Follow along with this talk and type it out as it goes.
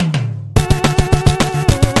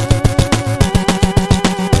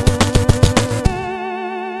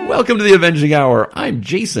Welcome to the Avenging Hour. I'm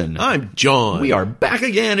Jason. I'm John. We are back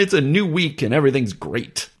again. It's a new week and everything's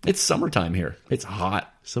great. It's summertime here. It's hot.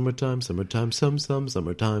 Summertime, summertime.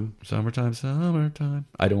 Summertime.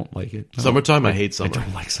 I don't like it. Summertime, I hate summer. I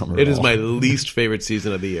don't like summer It at is all. my least favorite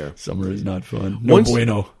season of the year. Summer is not fun. No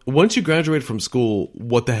bueno. Once you graduate from school,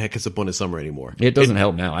 what the heck is the point of summer anymore? It doesn't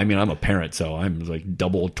help now. I mean, I'm a parent, so I'm like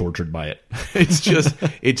double tortured by it.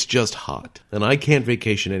 It's just hot. And I can't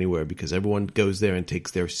vacation anywhere because everyone goes there and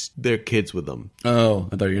takes their kids with them. Oh,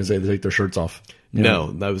 I thought you were going to say they take their shirts off. Yeah.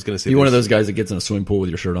 No, I was going to say... You're one of those guys that gets in a swimming pool with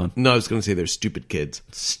your shirt on. No, I was going to say they're stupid kids.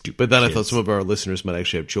 But then I thought some of our listeners might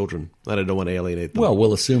actually have children, and I don't want to alienate them. Well,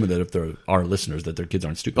 we'll assume that if there are listeners, that their kids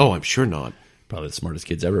aren't stupid. Oh, I'm sure not. Probably the smartest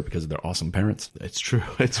kids ever because of their awesome parents. It's true.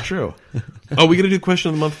 It's true. Oh, we going to do question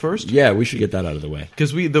of the month first? Yeah, we should get that out of the way.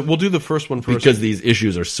 Because we'll do the first one first. Because these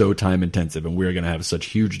issues are so time intensive, and we're going to have such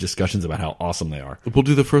huge discussions about how awesome they are. We'll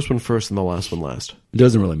do the first one first and the last one last. It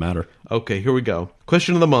doesn't really matter. Okay, here we go.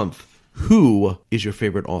 Question of the month. Who is your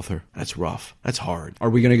favorite author? That's rough. That's hard. Are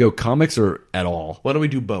we going to go comics or at all? Why don't we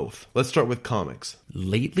do both? Let's start with comics.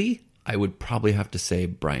 Lately, I would probably have to say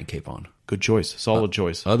Brian K. Vaughan. Good choice. Solid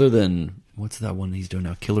choice. Other than, what's that one he's doing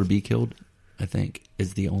now? Killer Be Killed, I think,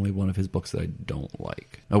 is the only one of his books that I don't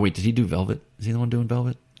like. Oh, wait, did he do Velvet? Is he the one doing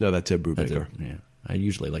Velvet? No, that's Ed Brubaker. Yeah. I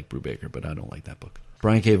usually like Brubaker, but I don't like that book.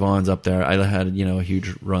 Brian K. Vaughan's up there. I had, a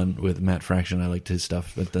huge run with Matt Fraction. I liked his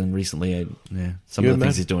stuff, but then recently, some of the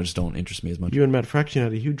things he's doing just don't interest me as much. You and Matt Fraction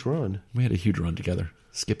had a huge run. We had a huge run together,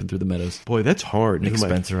 skipping through the meadows. Boy, that's hard. Nick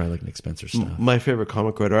Spencer, I like Nick Spencer's stuff. My favorite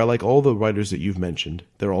comic writer. I like all the writers that you've mentioned.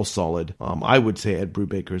 They're all solid. I would say Ed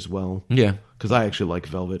Brubaker as well. Yeah. Because I actually like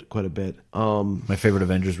Velvet quite a bit. My favorite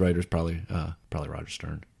Avengers writer is probably Roger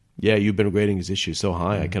Stern. Yeah, you've been rating his issues so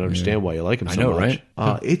high. I can understand why you like him so much. I know,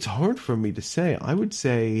 right? It's hard for me to say. I would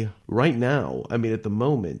say right now, at the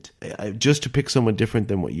moment, just to pick someone different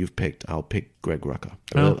than what you've picked, I'll pick Greg Rucka.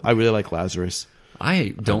 I really like Lazarus.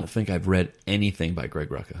 I don't think I've read anything by Greg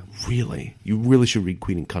Rucka. Really? You really should read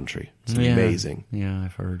Queen and Country. It's amazing. Yeah,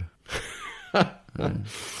 I've heard.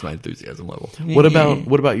 It's my enthusiasm level. What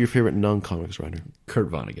about your favorite non-comics writer?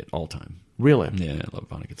 Kurt Vonnegut, all time. Really? Yeah, I love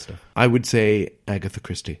Vonnegut stuff. I would say Agatha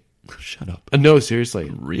Christie. Shut up. No,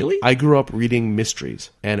 seriously. Really? I grew up reading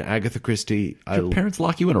mysteries, and Agatha Christie... Did your parents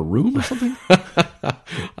lock you in a room or something?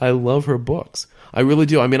 I love her books. I really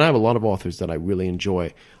do. I have a lot of authors that I really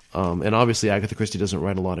enjoy. And obviously Agatha Christie doesn't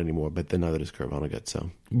write a lot anymore, but then neither does Kurt Vonnegut,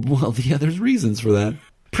 so... Well, yeah, there's reasons for that.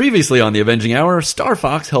 Previously on the Avenging Hour, Star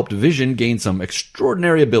Fox helped Vision gain some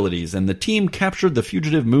extraordinary abilities, and the team captured the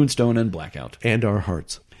fugitive Moonstone and Blackout. And our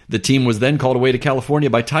hearts. The team was then called away to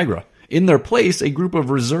California by Tigra. In their place, a group of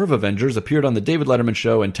reserve Avengers appeared on the David Letterman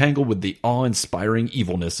show and tangled with the awe-inspiring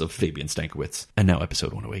evilness of Fabian Stankiewicz. And now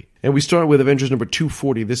episode 108. And we start with Avengers number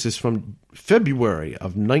 240. This is from February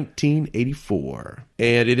of 1984.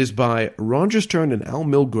 And it is by Roger Stern and Al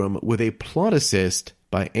Milgrom with a plot assist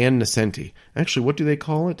by Ann Nesenti. Actually, what do they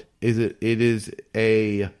call it? It is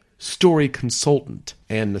a story consultant,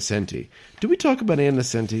 Ann Nesenti. Did we talk about Ann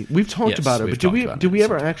Nesenti? We've talked about her, but did we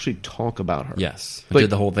ever actually talk about her? Yes. I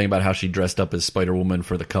did the whole thing about how she dressed up as Spider-Woman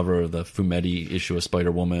for the cover of the Fumetti issue of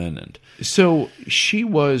Spider-Woman. And so she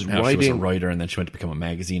was writing... She was a writer, and then she went to become a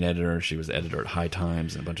magazine editor. She was editor at High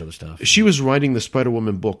Times and a bunch of other stuff. She was writing the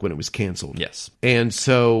Spider-Woman book when it was canceled. Yes. And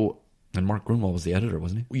so... And Mark Grunwald was the editor,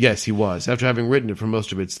 wasn't he? Yes, he was, after having written it for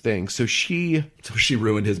most of its things. So she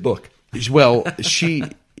ruined his book. Well,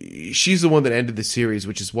 she's the one that ended the series,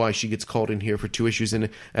 which is why she gets called in here for 2 issues. And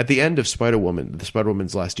at the end of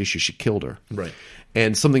Spider-Woman's last issue, she killed her. Right.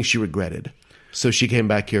 And something she regretted. So she came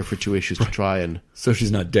back here for 2 issues to try and... So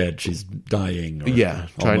she's not dead, she's dying. Or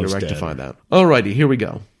trying to rectify that. Alrighty, here we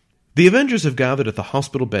go. The Avengers have gathered at the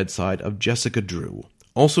hospital bedside of Jessica Drew,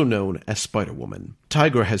 also known as Spider-Woman.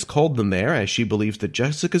 Tigra has called them there as she believes that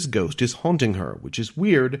Jessica's ghost is haunting her, which is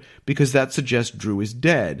weird because that suggests Drew is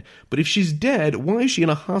dead. But if she's dead, why is she in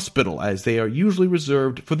a hospital, as they are usually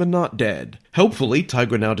reserved for the not dead? Helpfully,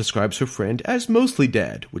 Tigra now describes her friend as mostly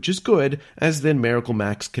dead, which is good, as then Miracle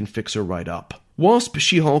Max can fix her right up. Wasp,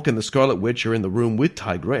 She-Hulk, and the Scarlet Witch are in the room with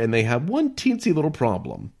Tigra, and they have one teensy little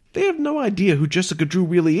problem. They have no idea who Jessica Drew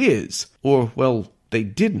really is. Or, well, they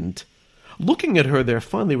didn't. Looking at her, they're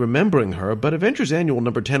finally remembering her, but Avengers Annual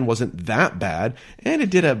number 10 wasn't that bad, and it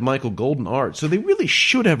did have Michael Golden art, so they really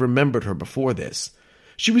should have remembered her before this.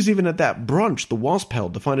 She was even at that brunch the Wasp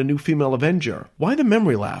held to find a new female Avenger. Why the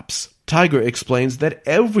memory lapse? Tigra explains that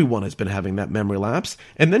everyone has been having that memory lapse,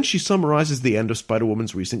 and then she summarizes the end of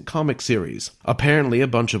Spider-Woman's recent comic series. Apparently, a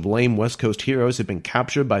bunch of lame West Coast heroes had been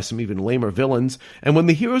captured by some even lamer villains, and when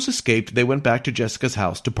the heroes escaped, they went back to Jessica's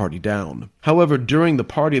house to party down. However, during the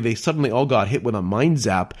party, they suddenly all got hit with a mind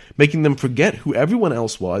zap, making them forget who everyone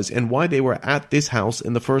else was and why they were at this house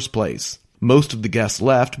in the first place. Most of the guests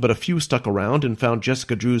left, but a few stuck around and found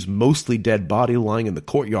Jessica Drew's mostly dead body lying in the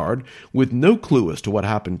courtyard, with no clue as to what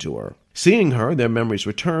happened to her. Seeing her, their memories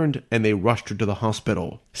returned, and they rushed her to the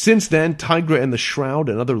hospital. Since then, Tigra and the Shroud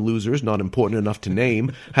and other losers not important enough to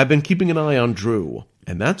name have been keeping an eye on Drew.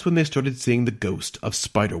 And that's when they started seeing the ghost of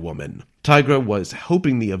Spider-Woman. Tigra was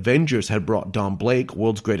hoping the Avengers had brought Don Blake,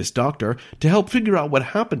 world's greatest doctor, to help figure out what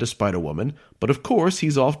happened to Spider-Woman, but of course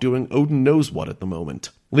he's off doing Odin knows what at the moment.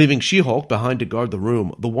 Leaving She-Hulk behind to guard the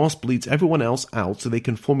room, the Wasp leads everyone else out so they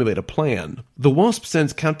can formulate a plan. The Wasp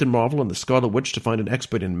sends Captain Marvel and the Scarlet Witch to find an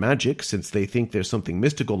expert in magic, since they think there's something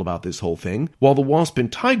mystical about this whole thing, while the Wasp and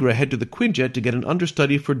Tigra head to the Quinjet to get an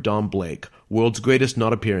understudy for Don Blake, world's greatest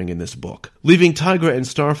not appearing in this book. Leaving Tigra and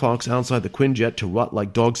Star Fox outside the Quinjet to rot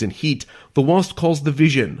like dogs in heat, the Wasp calls the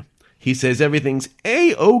Vision. He says everything's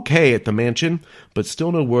A-OK at the mansion, but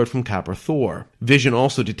still no word from Cap or Thor. Vision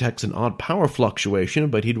also detects an odd power fluctuation,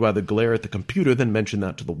 but he'd rather glare at the computer than mention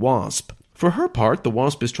that to the Wasp. For her part, the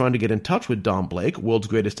Wasp is trying to get in touch with Don Blake, world's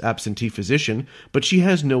greatest absentee physician, but she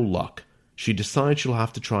has no luck. She decides she'll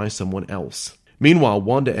have to try someone else. Meanwhile,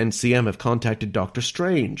 Wanda and CM have contacted Doctor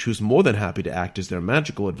Strange, who's more than happy to act as their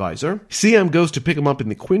magical advisor. CM goes to pick him up in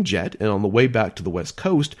the Quinjet, and on the way back to the West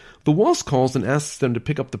Coast, the Wasp calls and asks them to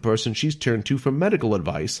pick up the person she's turned to for medical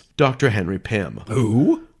advice, Dr. Henry Pym.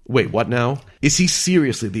 Who? Wait, what now? Is he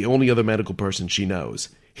seriously the only other medical person she knows?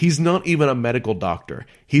 He's not even a medical doctor.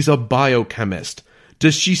 He's a biochemist.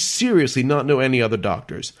 Does she seriously not know any other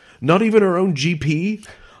doctors? Not even her own GP?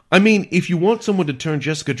 I mean, if you want someone to turn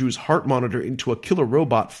Jessica Drew's heart monitor into a killer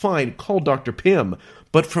robot, fine, call Dr. Pym.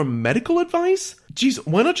 But for medical advice? Geez,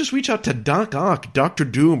 why not just reach out to Doc Ock, Dr.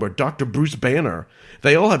 Doom, or Dr. Bruce Banner?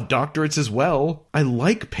 They all have doctorates as well. I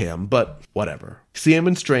like Pym, but whatever. CM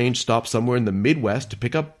and Strange stop somewhere in the Midwest to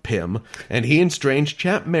pick up Pym, and he and Strange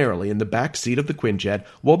chat merrily in the back seat of the Quinjet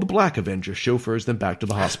while the Black Avenger chauffeurs them back to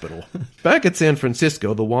the hospital. Back at San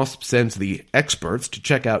Francisco, the Wasp sends the experts to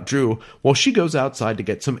check out Drew while she goes outside to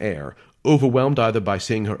get some air, overwhelmed either by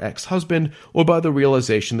seeing her ex-husband or by the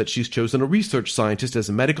realization that she's chosen a research scientist as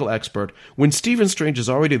a medical expert when Stephen Strange is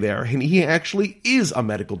already there and he actually is a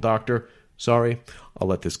medical doctor. Sorry, I'll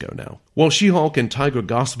let this go now. While She-Hulk and Tigra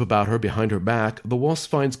gossip about her behind her back, the Wasp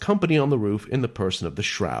finds company on the roof in the person of the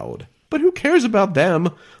Shroud. But who cares about them?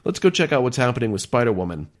 Let's go check out what's happening with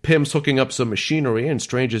Spider-Woman. Pym's hooking up some machinery and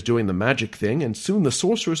Strange is doing the magic thing, and soon the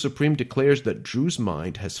Sorcerer Supreme declares that Drew's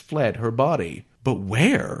mind has fled her body. But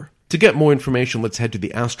where? To get more information, let's head to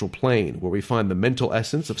the Astral Plane, where we find the mental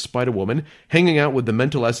essence of Spider-Woman hanging out with the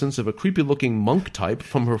mental essence of a creepy-looking monk type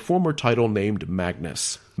from her former title named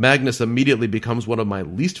Magnus. Magnus immediately becomes one of my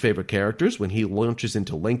least favorite characters when he launches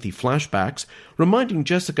into lengthy flashbacks, reminding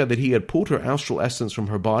Jessica that he had pulled her astral essence from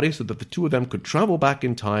her body so that the two of them could travel back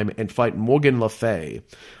in time and fight Morgan LeFay,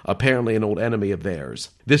 apparently an old enemy of theirs.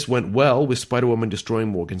 This went well, with Spider-Woman destroying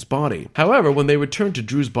Morgan's body. However, when they returned to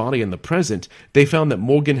Drew's body in the present, they found that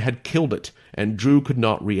Morgan had killed it, and Drew could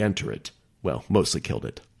not re-enter it. Well, mostly killed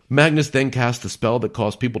it. Magnus then cast the spell that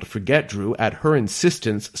caused people to forget Drew at her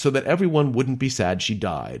insistence so that everyone wouldn't be sad she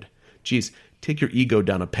died. Geez, take your ego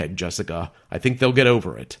down a peg, Jessica. I think they'll get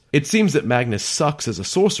over it. It seems that Magnus sucks as a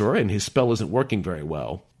sorcerer and his spell isn't working very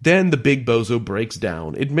well. Then the big bozo breaks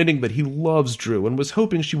down, admitting that he loves Drew and was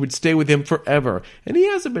hoping she would stay with him forever, and he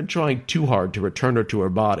hasn't been trying too hard to return her to her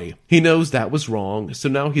body. He knows that was wrong, so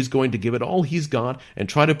now he's going to give it all he's got and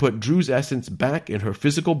try to put Drew's essence back in her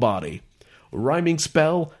physical body. Rhyming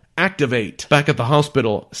spell, activate! Back at the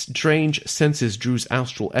hospital, Strange senses Drew's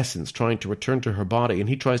astral essence trying to return to her body, and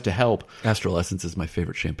he tries to help. Astral Essence is my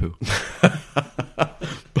favorite shampoo.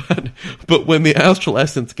 But when the astral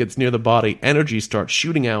essence gets near the body, energy starts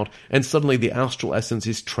shooting out, and suddenly the astral essence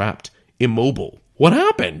is trapped, immobile. What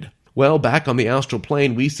happened? Well, back on the Astral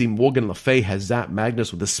Plane, we see Morgan LeFay has zapped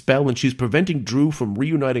Magnus with a spell, and she's preventing Drew from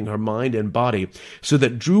reuniting her mind and body, so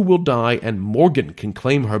that Drew will die and Morgan can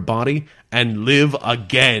claim her body and live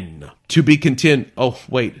again. To be continued. Oh,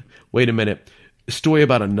 wait a minute. A story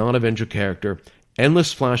about a non-Avenger character,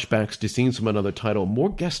 endless flashbacks to scenes from another title, more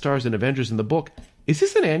guest stars and Avengers in the book. Is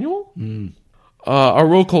this an annual? Our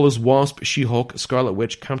roll call is Wasp, She-Hulk, Scarlet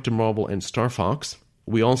Witch, Captain Marvel, and Star Fox.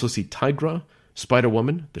 We also see Tigra,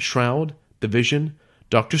 Spider-Woman, the Shroud, the Vision,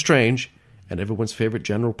 Doctor Strange, and everyone's favorite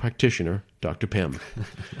general practitioner, Dr. Pym.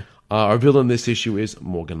 Our villain this issue is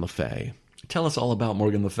Morgan LeFay. Tell us all about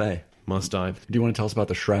Morgan LeFay. Must I? Do you want to tell us about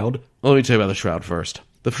the Shroud? Let me tell you about the Shroud first.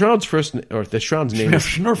 The Shroud's name is...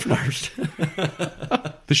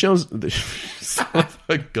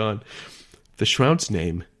 The Shroud's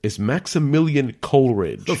name is Maximilian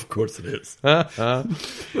Coleridge. Of course it is.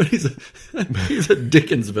 But he's a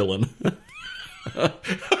Dickens villain.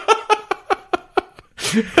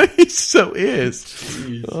 He so is.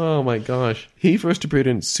 Jeez. Oh my gosh. He first appeared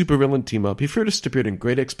in Supervillain Team Up. He first appeared in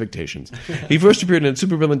Great Expectations. He first appeared in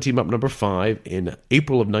Supervillain Team Up number 5 in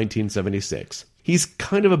April of 1976. He's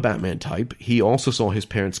kind of a Batman type. He also saw his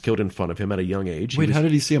parents killed in front of him at a young age. Wait, how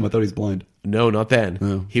did he see him? I thought he was blind. No, not then.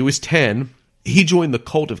 Oh. He was 10. He joined the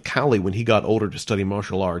cult of Kali when he got older to study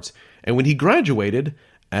martial arts. And when he graduated,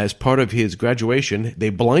 as part of his graduation, they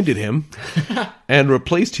blinded him and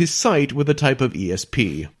replaced his sight with a type of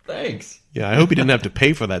ESP. Thanks. Yeah, I hope he didn't have to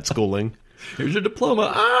pay for that schooling. Here's your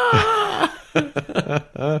diploma. Ah!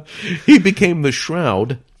 He became the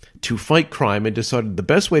Shroud to fight crime and decided the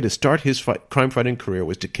best way to start his crime-fighting career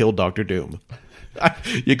was to kill Dr. Doom.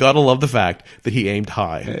 You gotta love the fact that he aimed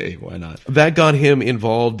high. Hey, why not? That got him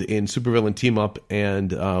involved in Supervillain Team Up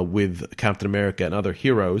and with Captain America and other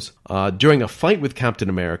heroes. During a fight with Captain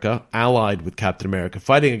America, allied with Captain America,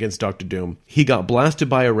 fighting against Dr. Doom, he got blasted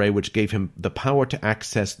by a ray which gave him the power to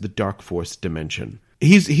access the Dark Force dimension.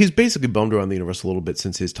 He's basically bummed around the universe a little bit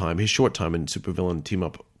since his short time in Supervillain Team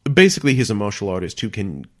Up. Basically, he's a martial artist who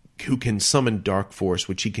can summon Dark Force,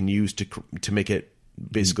 which he can use to make it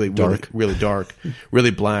basically dark. really dark, really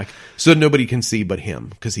black, so nobody can see but him,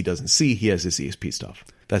 because he doesn't see, he has his ESP stuff.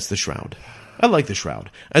 That's the Shroud. I like the Shroud.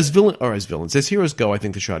 As villains. As heroes go, I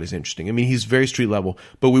think the Shroud is interesting. I mean, he's very street level,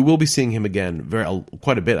 but we will be seeing him again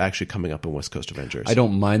quite a bit actually coming up in West Coast Avengers. I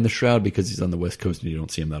don't mind the Shroud because he's on the West Coast and you don't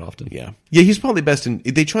see him that often. Yeah, he's probably best in...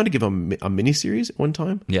 They tried to give him a miniseries at one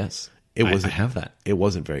time. Yes. I have that. It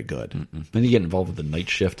wasn't very good. Then you get involved with the Night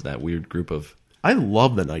Shift, that weird group of... I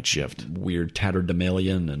love the Night Shift. Weird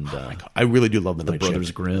Tatterdemalion and... I really do love the Night Brothers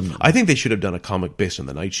Shift. Grimm. I think they should have done a comic based on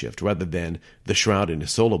the Night Shift rather than the Shroud in his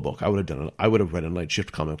solo book. I would have read a Night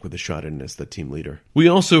Shift comic with the Shroud in as the team leader. We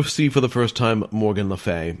also see for the first time Morgan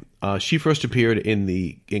LeFay. She first appeared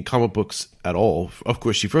in comic books at all. Of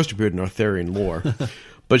course, she first appeared in Arthurian lore.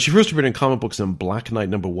 But she first appeared in comic books in Black Knight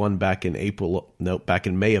 #1 back in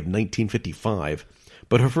May of 1955.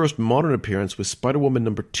 But her first modern appearance was Spider-Woman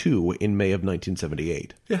 #2 in May of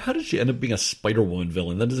 1978. Yeah, how did she end up being a Spider-Woman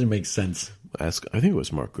villain? That doesn't make sense. I think it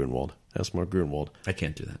was Mark Grunwald. Ask Mark Grunwald. I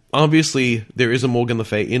can't do that. Obviously, there is a Morgan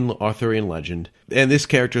LeFay in Arthurian legend, and this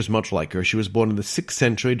character is much like her. She was born in the 6th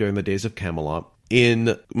century during the days of Camelot.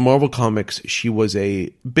 In Marvel Comics, she was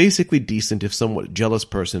a basically decent, if somewhat jealous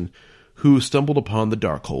person who stumbled upon the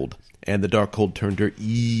Darkhold, and the Darkhold turned her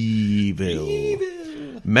evil.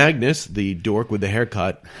 Magnus, the dork with the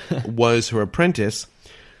haircut, was her apprentice,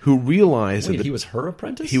 who realized... Wait, he was her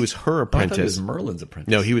apprentice? He was her apprentice. I thought he was Merlin's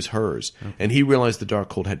apprentice. No, he was hers. Okay. And he realized the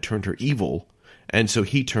Darkhold had turned her evil, and so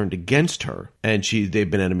he turned against her, and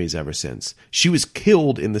they've been enemies ever since. She was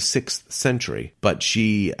killed in the 6th century, but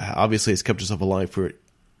she obviously has kept herself alive for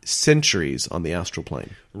centuries on the Astral Plane.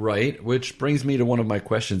 Right, which brings me to one of my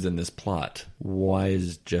questions in this plot. Why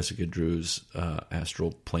is Jessica Drew's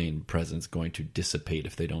Astral Plane presence going to dissipate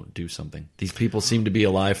if they don't do something? These people seem to be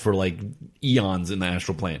alive for like eons in the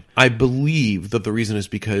Astral Plane. I believe that the reason is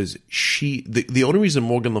because the only reason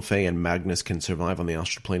Morgan LeFay and Magnus can survive on the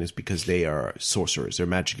Astral Plane is because they are sorcerers, they're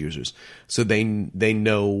magic users. So they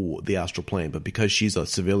know the Astral Plane, but because she's a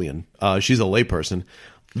civilian, she's a layperson,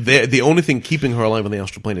 the only thing keeping her alive on the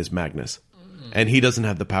Astral Plane is Magnus. And he doesn't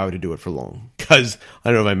have the power to do it for long. Because, I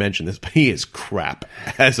don't know if I mentioned this, but he is crap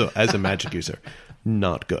as a magic user.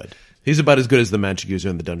 Not good. He's about as good as the magic user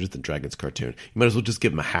in the Dungeons & Dragons cartoon. You might as well just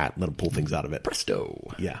give him a hat and let him pull things out of it.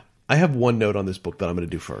 Presto. Yeah. I have one note on this book that I'm going to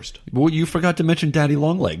do first. Well, you forgot to mention Daddy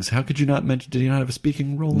Longlegs. How could you not mention... Did he not have a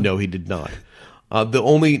speaking role? No, he did not. The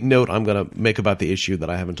only note I'm going to make about the issue that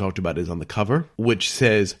I haven't talked about is on the cover, which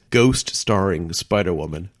says Ghost starring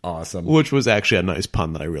Spider-Woman. Awesome. Which was actually a nice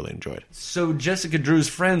pun that I really enjoyed. So Jessica Drew's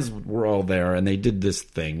friends were all there, and they did this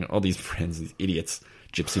thing. All these friends, these idiots,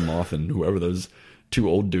 Gypsy Moth and whoever those two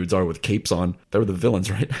old dudes are with capes on. They were the villains,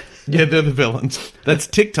 right? Yeah, they're the villains. That's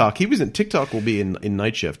TikTok. He was in TikTok will be in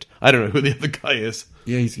Night Shift. I don't know who the other guy is.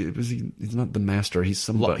 Yeah, he's not the master. He's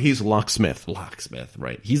somebody. He's Locksmith. Locksmith,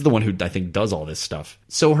 right. He's the one who, I think, does all this stuff.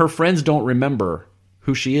 So her friends don't remember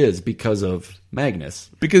who she is because of Magnus.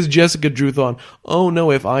 Because Jessica Drew thought, oh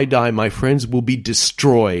no, if I die, my friends will be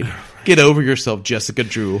destroyed. Get over yourself, Jessica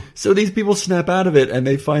Drew. So these people snap out of it and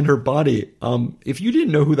they find her body. If you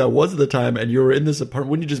didn't know who that was at the time and you were in this apartment,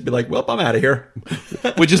 wouldn't you just be like, well, I'm out of here?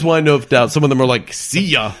 Which is why, no doubt, some of them are like, see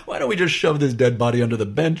ya. Why don't we just shove this dead body under the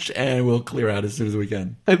bench and we'll clear out as soon as we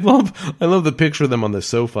can? I love the picture of them on the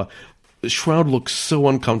sofa. Shroud looks so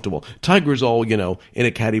uncomfortable. Tiger's all, in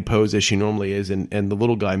a catty pose as she normally is, and the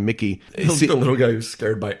little guy, Mickey. The little guy who's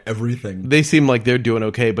scared by everything. They seem like they're doing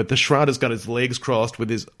okay, but the Shroud has got his legs crossed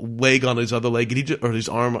with his leg on his other leg, and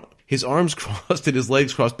his arms crossed and his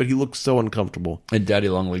legs crossed, but he looks so uncomfortable. And Daddy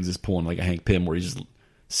Longlegs is pulling like a Hank Pym where he's just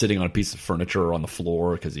sitting on a piece of furniture or on the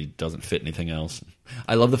floor because he doesn't fit anything else.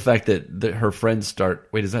 I love the fact that her friends start...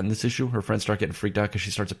 Wait, is that in this issue? Her friends start getting freaked out because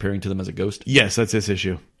she starts appearing to them as a ghost? Yes, that's this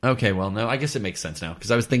issue. Okay, well, no, I guess it makes sense now.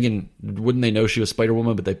 Because I was thinking, wouldn't they know she was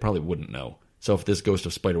Spider-Woman? But they probably wouldn't know. So if this ghost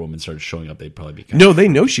of Spider-Woman started showing up, they'd probably be... No, they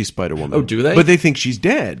know she's Spider-Woman. Oh, do they? But they think she's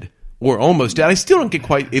dead. Or almost dead. I still don't get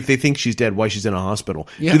quite... If they think she's dead, why she's in a hospital.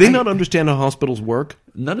 Yeah, do they not understand how hospitals work?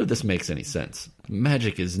 None of this makes any sense.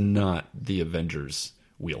 Magic is not the Avengers'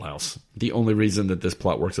 wheelhouse. The only reason that this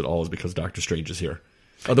plot works at all is because Doctor Strange is here.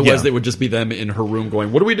 Otherwise, they would just be them in her room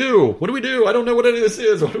going, what do we do? What do we do? I don't know what any of this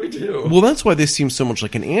is. What do we do? Well, that's why this seems so much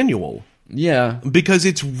like an annual. Yeah. Because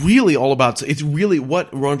it's really all about... It's really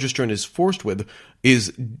what Roger Stern is forced with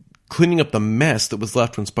is cleaning up the mess that was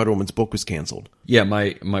left when Spider-Woman's book was canceled. Yeah,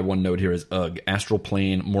 my one note here is, Astral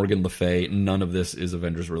Plane, Morgan LeFay, none of this is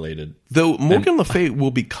Avengers related. Though Morgan LeFay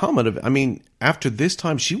will become after this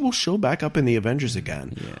time, she will show back up in the Avengers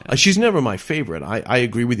again. Yeah. She's never my favorite. I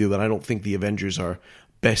agree with you that I don't think the Avengers are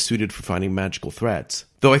best suited for finding magical threats.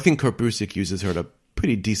 Though I think Kurt Busiek uses her to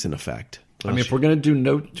pretty decent effect. If we're going to do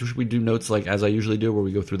notes, should we do notes like as I usually do where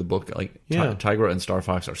we go through the book? Like Tigra and Star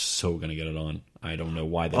Fox are so going to get it on. I don't know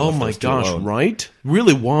why they left those two alone. Right?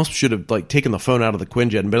 Really, Wasp should have taken the phone out of the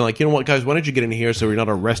Quinjet and been like, you know what, guys, why don't you get in here so we're not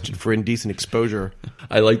arrested for indecent exposure?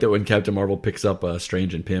 I like that when Captain Marvel picks up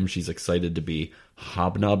Strange and Pym, she's excited to be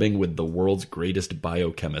hobnobbing with the world's greatest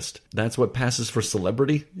biochemist. That's what passes for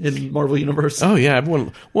celebrity in Marvel Universe. Oh, yeah,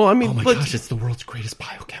 everyone... Well, oh my gosh, it's the world's greatest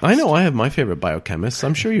biochemist. I know, I have my favorite biochemists.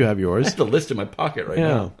 I'm sure you have yours. I have the list in my pocket right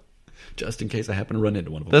now. Just in case I happen to run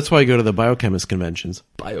into one of them. That's why I go to the biochemist conventions.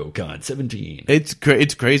 BioCon 17. It's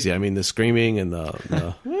crazy. I mean, the screaming and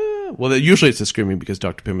the well, usually it's the screaming because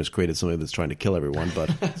Dr. Pym has created something that's trying to kill everyone, but...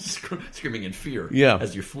 Screaming in fear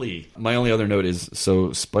as you flee. My only other note is,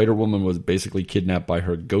 so Spider-Woman was basically kidnapped by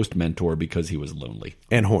her ghost mentor because he was lonely.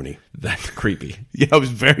 And horny. That's creepy. Yeah, it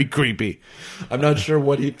was very creepy. I'm not sure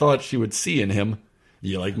what he thought she would see in him.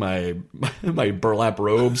 You like my burlap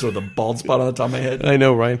robes or the bald spot on the top of my head? I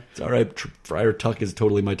know, right? It's all right. Friar Tuck is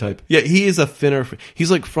totally my type. Yeah, he is a thinner... He's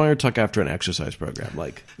like Friar Tuck after an exercise program.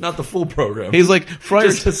 Not the full program. He's like Friar...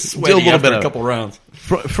 Just sweaty after a couple rounds.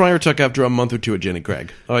 Friar Tuck after a month or two at Jenny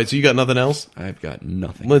Craig. All right, so you got nothing else? I've got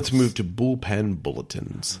nothing Let's move to bullpen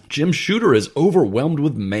bulletins. Jim Shooter is overwhelmed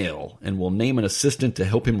with mail and will name an assistant to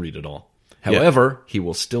help him read it all. However, he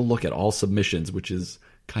will still look at all submissions, which is...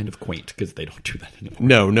 kind of quaint because they don't do that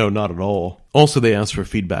anymore. No, not at all. Also, they asked for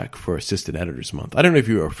feedback for Assistant Editors Month. I don't know if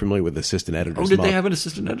you are familiar with Assistant Editors Month. Oh, did they have an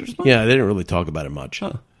Assistant Editors Month? Yeah, they didn't really talk about it much.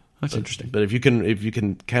 Huh. That's interesting. But if you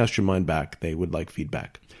can cast your mind back, they would like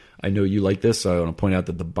feedback. I know you like this, so I want to point out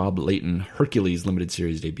that the Bob Layton Hercules limited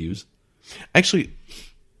series debuts. Actually,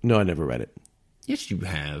 no, I never read it. Yes, you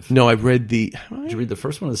have. No, I've read the... Did you read the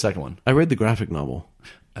first one or the second one? I read the graphic novel.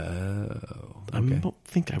 Oh, okay. I don't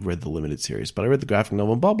think I've read the limited series, but I read the graphic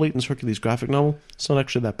novel. Bob Layton's Hercules graphic novel, it's not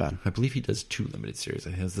actually that bad. I believe he does 2 limited series.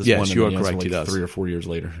 He has this yes, one you are correct, he does. 3 or 4 years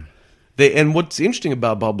later. And what's interesting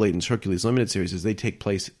about Bob Layton's Hercules limited series is they take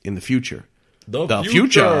place in the future. The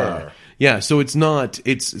future! Yeah, so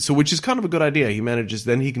which is kind of a good idea. He manages,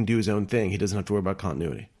 then he can do his own thing. He doesn't have to worry about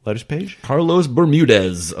continuity. Letters page? Carlos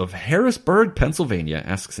Bermudez of Harrisburg, Pennsylvania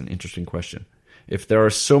asks an interesting question. If there are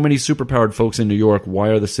so many superpowered folks in New York, why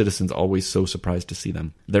are the citizens always so surprised to see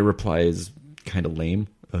them? Their reply is kind of lame.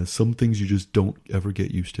 Some things you just don't ever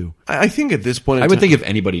get used to. I think at this point... I would think if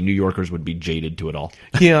anybody, New Yorkers would be jaded to it all.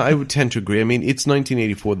 Yeah, I would tend to agree. I mean, it's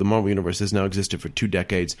 1984. The Marvel Universe has now existed for 2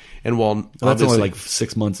 decades. And while... that's only like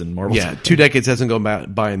 6 months in Marvel. Yeah, 2 decades hasn't gone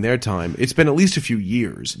by in their time. It's been at least a few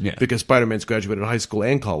years. Yeah. Because Spider-Man's graduated high school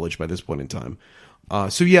and college by this point in time.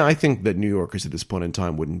 So yeah, I think that New Yorkers at this point in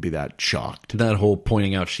time wouldn't be that shocked. That whole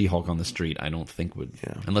pointing out She-Hulk on the street, I don't think would...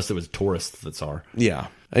 Yeah. Unless it was tourists that saw her. Yeah.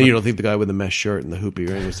 And you don't think the guy with the mesh shirt and the hoop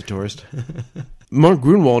earring was the tourist? Mark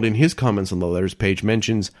Grunwald, in his comments on the letters page,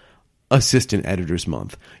 mentions assistant editors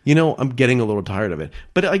month. I'm getting a little tired of it.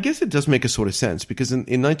 But I guess it does make a sort of sense because in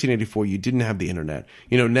 1984, you didn't have the internet.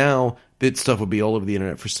 Now that stuff would be all over the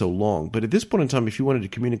internet for so long. But at this point in time, if you wanted to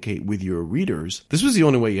communicate with your readers, this was the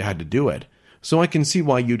only way you had to do it. So I can see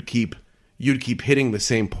why you'd keep hitting the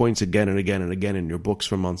same points again and again and again in your books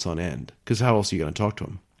for months on end. Because how else are you going to talk to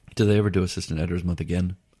them? Do they ever do Assistant Editors Month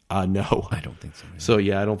again? No. I don't think so. Either. So,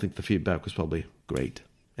 yeah, I don't think the feedback was probably great.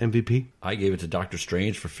 MVP? I gave it to Doctor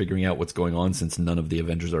Strange for figuring out what's going on since none of the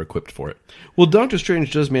Avengers are equipped for it. Well, Doctor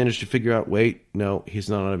Strange does manage to figure out, wait, no, he's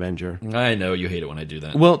not an Avenger. I know, you hate it when I do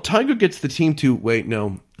that. Well, Tigra gets the team to, wait,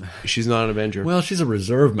 no, she's not an Avenger. Well, she's a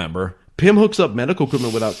reserve member. Pym hooks up medical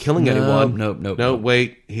equipment without killing anyone. No,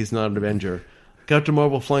 wait, he's not an Avenger. Captain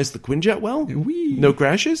Marvel flies the Quinjet well? Whee. No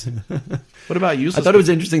crashes? What about useless? I thought it was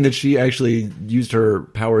interesting that she actually used her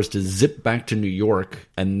powers to zip back to New York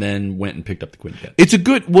and then went and picked up the Quinjet. It's a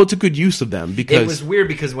good use of them because it was weird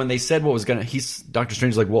because when they said what was going to, Doctor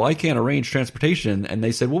Strange's like, well, I can't arrange transportation, and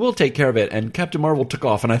they said, well, we'll take care of it, and Captain Marvel took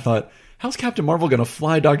off, and I thought, how's Captain Marvel going to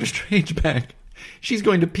fly Doctor Strange back? She's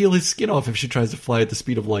going to peel his skin off if she tries to fly at the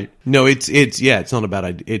speed of light. No, it's not a bad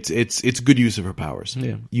idea. It's good use of her powers.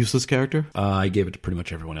 Yeah. Useless character? I gave it to pretty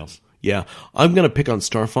much everyone else. Yeah. I'm going to pick on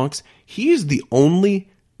Star Fox. He is the only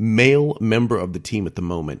male member of the team at the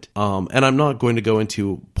moment. And I'm not going to go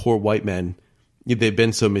into poor white men. They've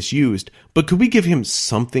been so misused. But could we give him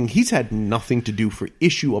something? He's had nothing to do for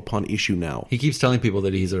issue upon issue now. He keeps telling people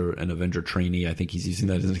that he's an Avenger trainee. I think he's using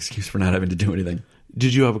that as an excuse for not having to do anything.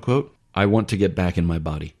 Did you have a quote? I want to get back in my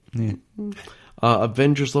body. Yeah.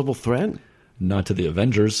 Avengers level threat? Not to the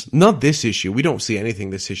Avengers. Not this issue. We don't see anything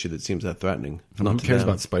this issue that seems that threatening. Who cares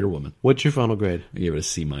about Spider-Woman? What's your final grade? I gave it a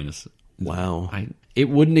C-. Wow. It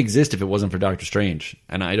wouldn't exist if it wasn't for Doctor Strange.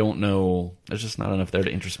 And I don't know. There's just not enough there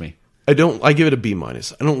to interest me. I give it a B-. I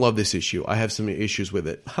don't love this issue. I have some issues with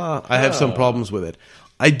it. I have some problems with it.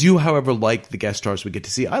 I do, however, like the guest stars we get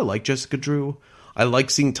to see. I like Jessica Drew. I like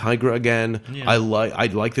seeing Tigra again. Yeah. I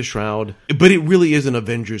like the Shroud. But it really is an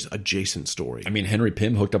Avengers adjacent story. I mean, Henry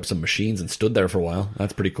Pym hooked up some machines and stood there for a while.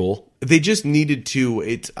 That's pretty cool. They just needed to.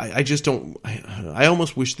 I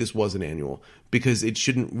almost wish this was an annual because it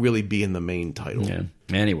shouldn't really be in the main title. Yeah.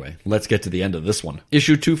 Anyway, let's get to the end of this one.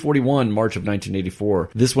 Issue 241, March of 1984.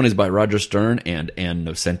 This one is by Roger Stern and Ann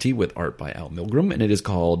Nocenti with art by Al Milgrom, and it is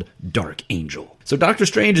called Dark Angel. So Doctor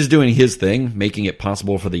Strange is doing his thing, making it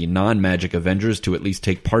possible for the non-magic Avengers to at least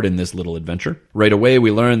take part in this little adventure. Right away,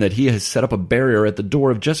 we learn that he has set up a barrier at the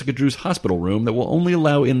door of Jessica Drew's hospital room that will only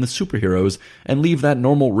allow in the superheroes and leave that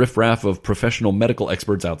normal riffraff of professional medical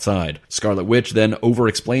experts outside. Scarlet Witch then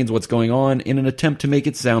over-explains what's going on in an attempt to make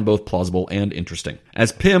it sound both plausible and interesting.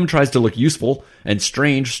 As Pym tries to look useful, and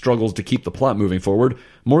Strange struggles to keep the plot moving forward,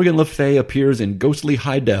 Morgan Le Fay appears in ghostly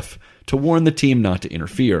high def to warn the team not to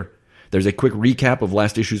interfere. There's a quick recap of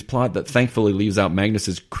last issue's plot that thankfully leaves out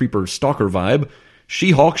Magnus's creeper stalker vibe.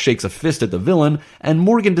 She-Hulk shakes a fist at the villain, and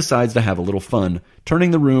Morgan decides to have a little fun,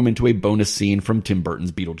 turning the room into a bonus scene from Tim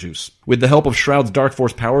Burton's Beetlejuice. With the help of Shroud's Dark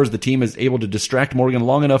Force powers, the team is able to distract Morgan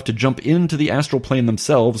long enough to jump into the Astral Plane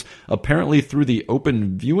themselves, apparently through the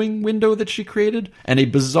open viewing window that she created, and a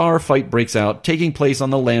bizarre fight breaks out, taking place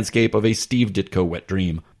on the landscape of a Steve Ditko wet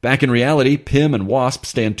dream. Back in reality, Pym and Wasp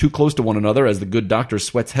stand too close to one another as the good doctor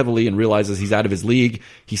sweats heavily and realizes he's out of his league.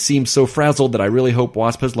 He seems so frazzled that I really hope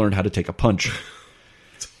Wasp has learned how to take a punch.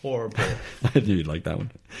 Horrible. I knew you'd like that one.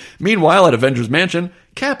 Meanwhile, at Avengers Mansion,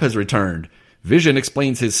 Cap has returned. Vision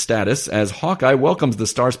explains his status as Hawkeye welcomes the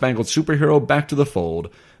star-spangled superhero back to the fold.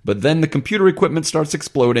 But then the computer equipment starts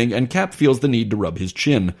exploding, and Cap feels the need to rub his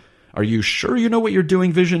chin. Are you sure you know what you're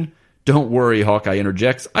doing, Vision? Don't worry, Hawkeye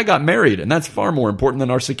interjects. I got married, and that's far more important than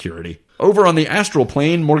our security. Over on the Astral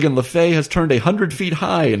Plane, Morgan Le Fay has turned 100 feet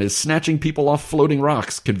high and is snatching people off floating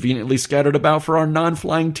rocks, conveniently scattered about for our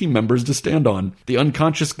non-flying team members to stand on. The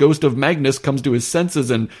unconscious ghost of Magnus comes to his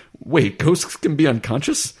senses and... Wait, ghosts can be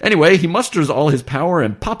unconscious? Anyway, he musters all his power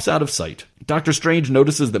and pops out of sight. Doctor Strange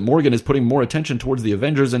notices that Morgan is putting more attention towards the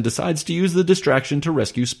Avengers and decides to use the distraction to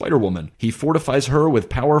rescue Spider-Woman. He fortifies her with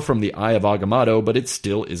power from the Eye of Agamotto, but it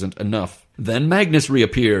still isn't enough. Then Magnus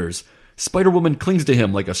reappears. Spider-Woman clings to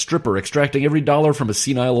him like a stripper extracting every dollar from a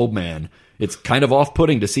senile old man. It's kind of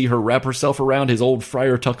off-putting to see her wrap herself around his old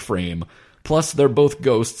Friar Tuck frame. Plus, they're both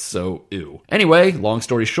ghosts, so ew. Anyway, long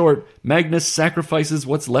story short, Magnus sacrifices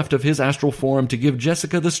what's left of his astral form to give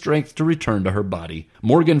Jessica the strength to return to her body.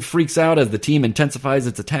 Morgan freaks out as the team intensifies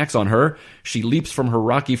its attacks on her. She leaps from her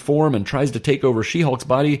rocky form and tries to take over She-Hulk's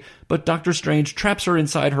body, but Doctor Strange traps her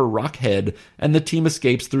inside her rock head, and the team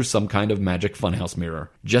escapes through some kind of magic funhouse mirror.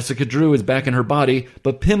 Jessica Drew is back in her body,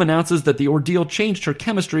 but Pym announces that the ordeal changed her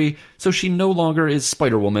chemistry, so she no longer is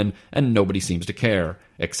Spider-Woman, and nobody seems to care.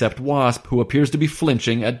 Except Wasp, who appears to be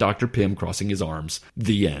flinching at Dr. Pym crossing his arms.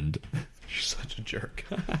 The end. You're such a jerk.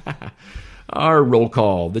 Our roll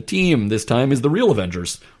call. The team this time is the real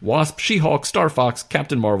Avengers. Wasp, She-Hulk, Star Fox,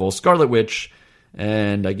 Captain Marvel, Scarlet Witch,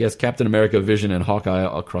 and I guess Captain America, Vision, and Hawkeye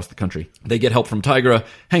across the country. They get help from Tigra,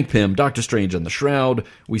 Hank Pym, Doctor Strange, and the Shroud.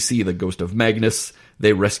 We see the ghost of Magnus.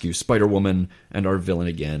 They rescue Spider-Woman, and our villain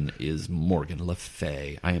again is Morgan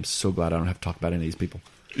LeFay. I am so glad I don't have to talk about any of these people.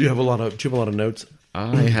 Do you have a lot of notes?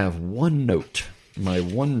 I have one note. My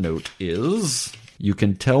one note is... You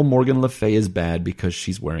can tell Morgan LeFay is bad because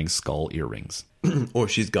she's wearing skull earrings. Or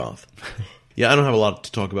she's goth. Yeah, I don't have a lot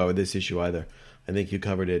to talk about with this issue either. I think you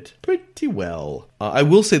covered it pretty well. I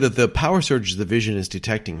will say that the power surges the Vision is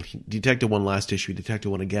detecting. He detected one last issue, detected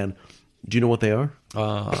one again. Do you know what they are?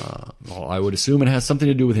 Well, I would assume it has something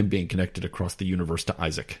to do with him being connected across the universe to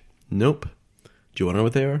Isaac. Nope. Do you want to know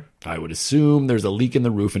what they are? I would assume there's a leak in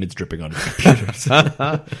the roof and it's dripping on his computers.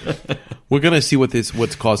 We're going to see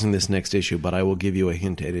what's causing this next issue, but I will give you a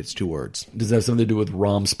hint, and it's 2 words. Does that have something to do with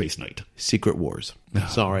ROM Space Knight? Secret Wars.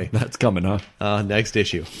 Sorry. That's coming, huh? Next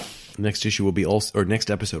issue. Next issue will be next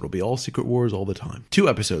episode will be all Secret Wars all the time. 2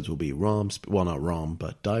 episodes will be not ROM,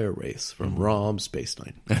 but Dire Wraiths from ROM Space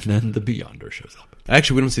Knight. And then the Beyonder shows up.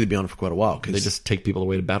 Actually, we don't see the Beyonder for quite a while. They just take people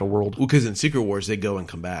away to Battle World? Well, because in Secret Wars, they go and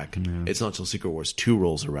come back. Yeah. It's not until Secret Wars 2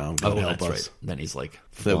 rolls around. God help us. Right. Then he's like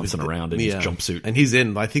flouncing around in his jumpsuit. And he's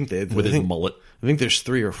in, I think with his mullet. I think there's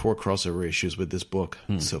 3 or 4 crossover issues with this book.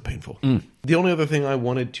 It's so painful. The only other thing I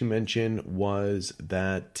wanted to mention was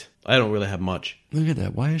that I don't really have much. Look at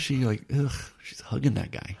that. Why is she like, ugh, she's hugging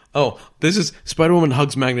that guy. Oh, this is Spider-Woman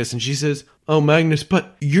hugs Magnus and she says, "Oh, Magnus,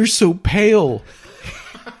 but you're so pale."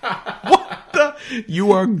 What the?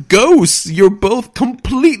 You are ghosts. You're both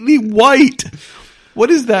completely white. What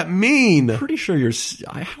does that mean? Pretty sure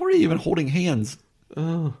how are you even holding hands?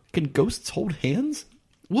 Can ghosts hold hands?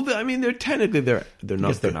 Well, I mean, they're technically they're not. I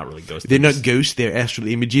guess they're not really ghosts. They're not ghosts. They're astral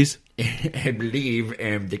images. I believe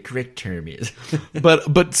the correct term is.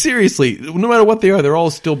 but seriously, no matter what they are, they're all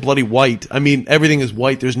still bloody white. I mean, everything is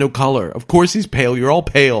white. There's no color. Of course, he's pale. You're all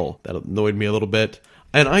pale. That annoyed me a little bit.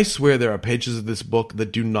 And I swear there are pages of this book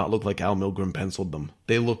that do not look like Al Milgrom penciled them.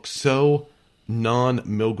 They look so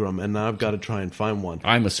non-Milgrom, and now I've got to try and find one.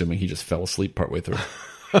 I'm assuming he just fell asleep partway through.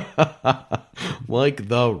 Like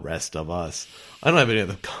the rest of us. I don't have any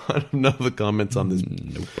other comments on this.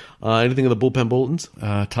 Nope. Anything in the bullpen bulletins?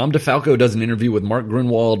 Tom DeFalco does an interview with Mark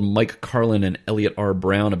Grunwald, Mike Carlin, and Elliot R.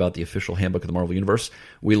 Brown about the official handbook of the Marvel Universe.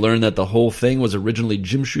 We learn that the whole thing was originally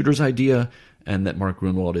Jim Shooter's idea, and that Mark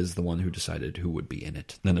Grunwald is the one who decided who would be in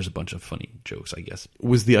it. Then there's a bunch of funny jokes, I guess.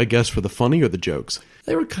 Was the I guess for the funny or the jokes?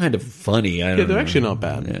 They were kind of funny. They're actually not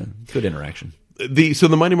bad. Yeah, good interaction. So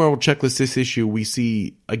the Mighty Marvel checklist, this issue, we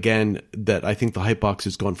see, again, that I think the hype box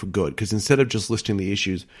has gone for good. Because instead of just listing the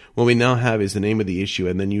issues, what we now have is the name of the issue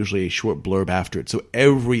and then usually a short blurb after it. So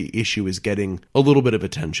every issue is getting a little bit of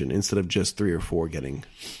attention instead of just 3 or 4 getting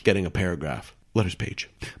a paragraph. Letters page.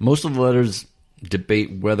 Most of the letters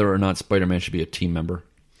debate whether or not Spider-Man should be a team member.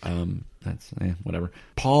 That's whatever.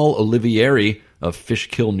 Paul Olivieri of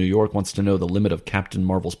Fishkill, New York, wants to know the limit of Captain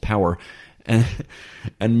Marvel's power. And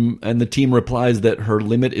the team replies that her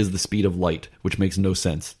limit is the speed of light, which makes no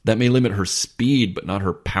sense. That may limit her speed, but not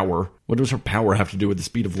her power. What does her power have to do with the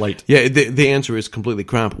speed of light? Yeah, the answer is completely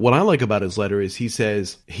crap. What I like about his letter is he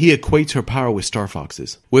says he equates her power with Star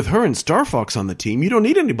Fox's. With her and Star Fox on the team, you don't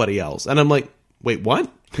need anybody else. And I'm like, wait,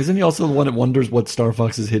 what? Isn't he also the one that wonders what Star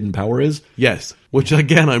Fox's hidden power is? Yes. Which,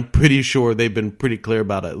 again, I'm pretty sure they've been pretty clear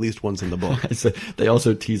about at least once in the book. So they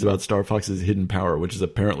also tease about Star Fox's hidden power, which is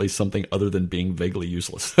apparently something other than being vaguely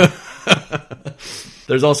useless.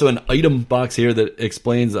 There's also an item box here that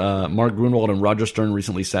explains Mark Grunwald and Roger Stern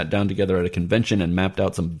recently sat down together at a convention and mapped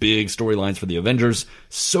out some big storylines for the Avengers.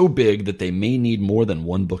 So big that they may need more than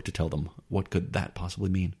one book to tell them. What could that possibly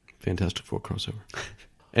mean? Fantastic Four crossover.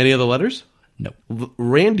 Any other letters? No.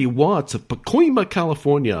 Randy Watts of Pacoima,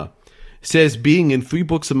 California, says being in 3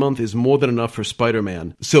 books a month is more than enough for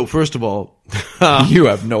Spider-Man. So, first of all... you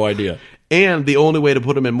have no idea. And the only way to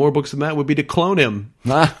put him in more books than that would be to clone him.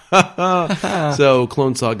 So,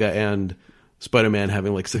 Clone Saga and Spider-Man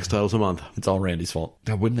having like 6 titles a month. It's all Randy's fault.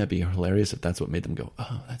 God, wouldn't that be hilarious if that's what made them go,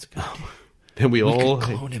 oh, that's a good idea. And we all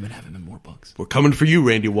could clone him and have him in more books. We're coming for you,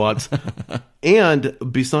 Randy Watts. And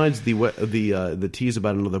besides the tease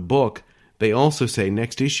about another book, they also say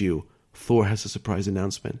next issue, Thor has a surprise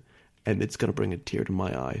announcement. and it's going to bring a tear to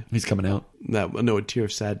my eye. He's coming out. No, a tear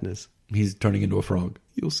of sadness. He's turning into a frog.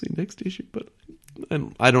 You'll see next issue, but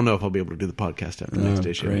I don't know if I'll be able to do the podcast after the next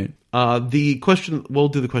issue. Great. We'll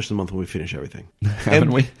do the question of the month when we finish everything.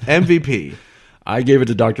 Haven't we? MVP. I gave it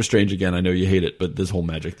to Doctor Strange again. I know you hate it, but this whole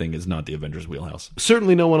magic thing is not the Avengers wheelhouse.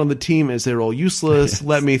 Certainly no one on the team, as they're all useless. Yes.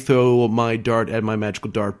 Let me throw my dart at my magical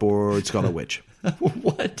dartboard. Scarlet Witch.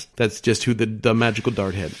 What? That's just who the magical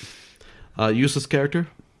dart hit. Useless character?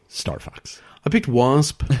 Star Fox. I picked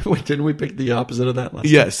Wasp. Wait, didn't we pick the opposite of that last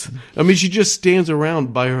Yes. time? I mean, she just stands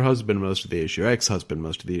around by her husband most of the issue, ex-husband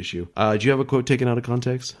most of the issue. Do you have a quote taken out of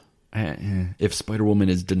context? If Spider-Woman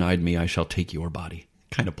is denied me, I shall take your body.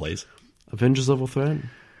 Kind of plays. Avengers level threat?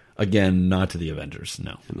 Again, not to the Avengers,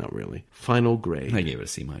 no. Not really. Final grade. I gave it a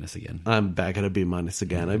C- again. I'm back at a B-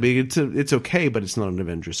 again. I mean, it's okay, but it's not an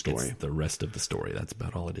Avengers story. It's the rest of the story. That's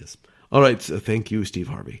about all it is. All right, so thank you, Steve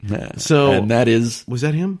Harvey. And that is... Was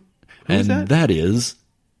that him? Who was that? That is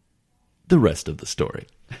the rest of the story.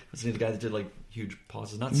 Isn't he the guy that did, like, huge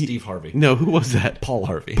pauses? Not Steve Harvey. No, who was that? Paul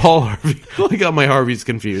Harvey. Paul Harvey. I got my Harveys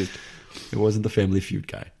confused. It wasn't the Family Feud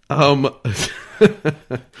guy.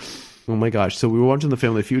 Oh my gosh! So we were watching the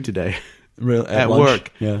Family Feud today at lunch?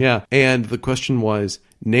 work. Yeah, and the question was,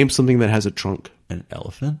 name something that has a trunk. An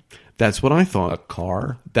elephant. That's what I thought. A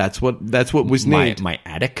car. That's what was named. My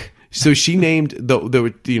attic. So she named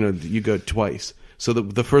you go twice. So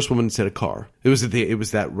the first woman said a car. It was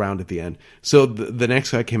that round at the end. So the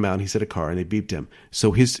next guy came out and he said a car and they beeped him.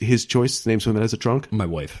 So his choice name something that has a trunk. My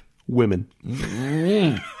wife. Women.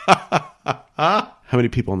 How many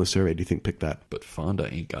people on the survey do you think picked that? But Fonda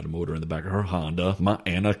ain't got a motor in the back of her Honda. My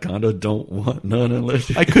Anaconda don't want none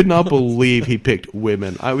unless... I could not believe he picked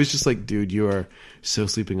women. I was just like, dude, you are so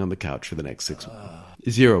sleeping on the couch for the next 6 months.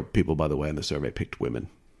 0 people, by the way, in the survey picked women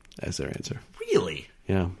as their answer. Really?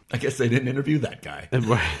 Yeah. I guess they didn't interview that guy.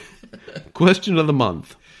 Right. Question of the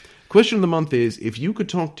month. Question of the month is, if you could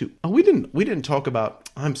talk to... Oh, we didn't talk about...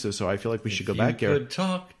 I'm so sorry. I feel like we should go back here. You could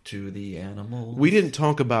talk to the animals. We didn't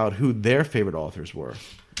talk about who their favorite authors were.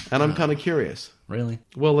 And I'm kind of curious. Really?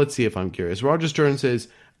 Well, let's see if I'm curious. Roger Stern says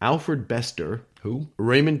Alfred Bester. Who?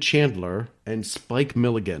 Raymond Chandler and Spike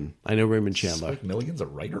Milligan. I know Raymond Chandler. Spike Milligan's a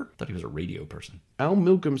writer? I thought he was a radio person. Al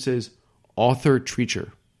Milgram says Arthur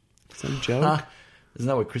Treacher. Is that a joke? Isn't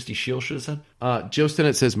that what Christy Shield should have said? Joe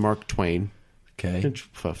Stinnett says Mark Twain. Okay.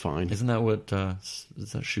 Fine. Isn't that what... does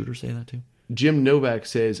that Shooter say that too? Jim Novak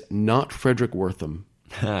says not Frederick Wortham.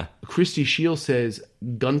 Christy Shield says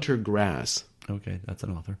Gunter Grass. Okay, that's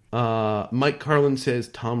an author. Mike Carlin says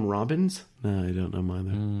Tom Robbins. No, I don't know him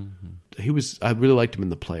either. Mm-hmm. I really liked him in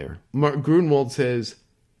The Player. Mark Grunwald says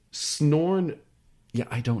Snorn. Yeah,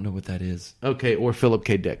 I don't know what that is. Okay, or Philip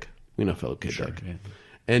K. Dick. We know Philip K. Dick. Yeah.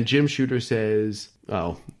 And Jim Shooter says,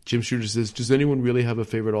 does anyone really have a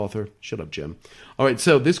favorite author? Shut up, Jim. All right,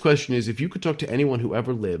 so this question is, if you could talk to anyone who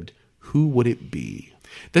ever lived, who would it be?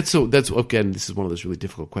 That's again, this is one of those really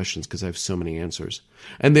difficult questions because I have so many answers.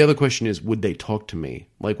 And the other question is, would they talk to me?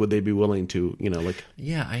 Like, would they be willing to,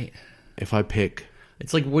 Yeah, if I pick...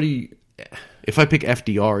 It's like, if I pick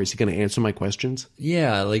FDR, is he going to answer my questions?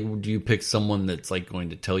 Yeah, like, do you pick someone that's, like, going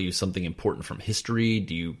to tell you something important from history?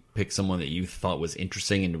 Do you pick someone that you thought was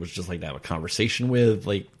interesting and it was just, like, to have a conversation with?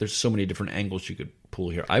 Like, there's so many different angles you could pull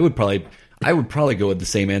here. I would probably go with the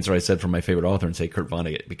same answer I said for my favorite author and say Kurt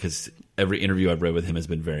Vonnegut, because every interview I've read with him has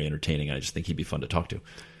been very entertaining, and I just think he'd be fun to talk to.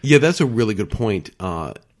 Yeah, that's a really good point.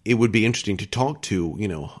 It would be interesting to talk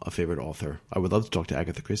to, a favorite author. I would love to talk to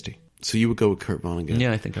Agatha Christie. So you would go with Kurt Vonnegut?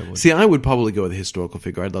 Yeah, I think I would. See, I would probably go with a historical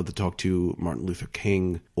figure. I'd love to talk to Martin Luther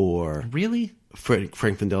King or... Really?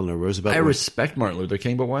 Franklin Delano Roosevelt. I respect Martin Luther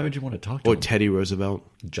King, but why would you want to talk to him? Or Teddy Roosevelt.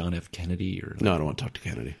 John F. Kennedy? No, I don't want to talk to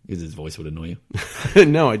Kennedy. Because his voice would annoy you?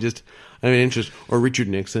 No, I have an interest. Or Richard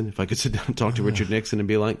Nixon. If I could sit down and talk to Richard Nixon and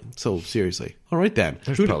be like, so seriously. All right, then.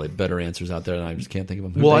 There's probably better answers out there, and I just can't think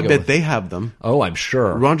of them. Well, I bet they have them. Oh, I'm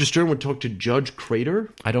sure. Roger Stern would talk to Judge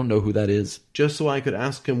Crater. I don't know who that is. Just so I could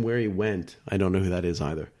ask him where he went. I don't know who that is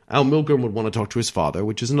either. Al Milgram would want to talk to his father,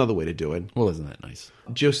 which is another way to do it. Well, isn't that nice?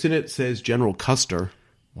 Joe Stinnett says General Custer.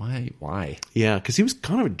 Why? Yeah, because he was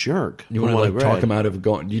kind of a jerk. You want to talk him out of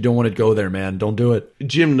going. You don't want to go there, man. Don't do it.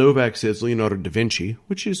 Jim Novak says Leonardo da Vinci,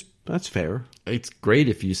 that's fair. It's great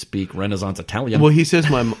if you speak Renaissance Italian. Well, he says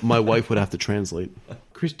my wife would have to translate.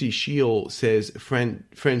 Christy Shield says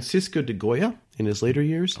Francisco de Goya in his later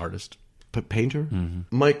years. Artist. Painter. Mm-hmm.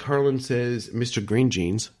 Mike Carlin says Mr. Green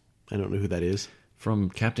Jeans. I don't know who that is.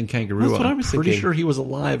 From Captain Kangaroo. That's what I was pretty thinking. Sure he was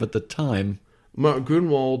alive at the time. Mark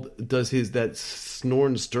Grunwald does that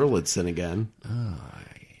Snorn Sturluson again.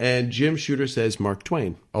 And Jim Shooter says Mark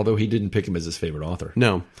Twain. Although he didn't pick him as his favorite author.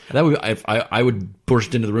 No. That would, I would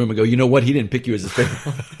burst into the room and go, you know what? He didn't pick you as his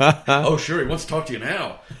favorite. Oh, sure. He wants to talk to you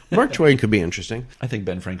now. Mark Twain could be interesting. I think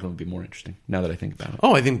Ben Franklin would be more interesting, now that I think about it.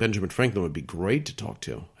 Oh, I think Benjamin Franklin would be great to talk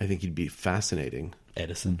to. I think he'd be fascinating.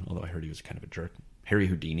 Edison, although I heard he was kind of a jerk. Harry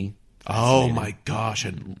Houdini. Oh, my gosh.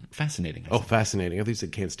 Fascinating. Oh, fascinating. I think you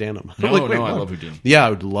said can't stand him. No, I love Houdini. Yeah, I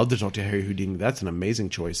would love to talk to Harry Houdini. That's an amazing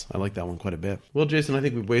choice. I like that one quite a bit. Well, Jason, I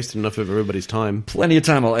think we've wasted enough of everybody's time. Plenty of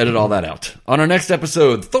time. I'll edit all that out. On our next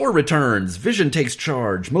episode, Thor returns, Vision takes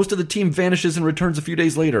charge, most of the team vanishes and returns a few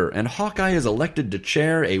days later, and Hawkeye is elected to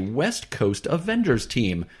chair a West Coast Avengers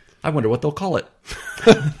team. I wonder what they'll call it.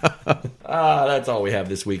 That's all we have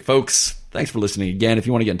this week, folks. Thanks for listening again. If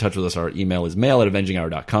you want to get in touch with us, our email is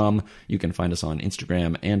mail@avenginghour.com. You can find us on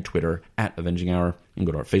Instagram and Twitter @avenginghour. You can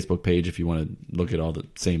go to our Facebook page if you want to look at all the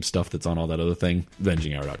same stuff that's on all that other thing.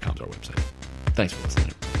 Avenginghour.com is our website. Thanks for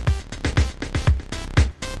listening.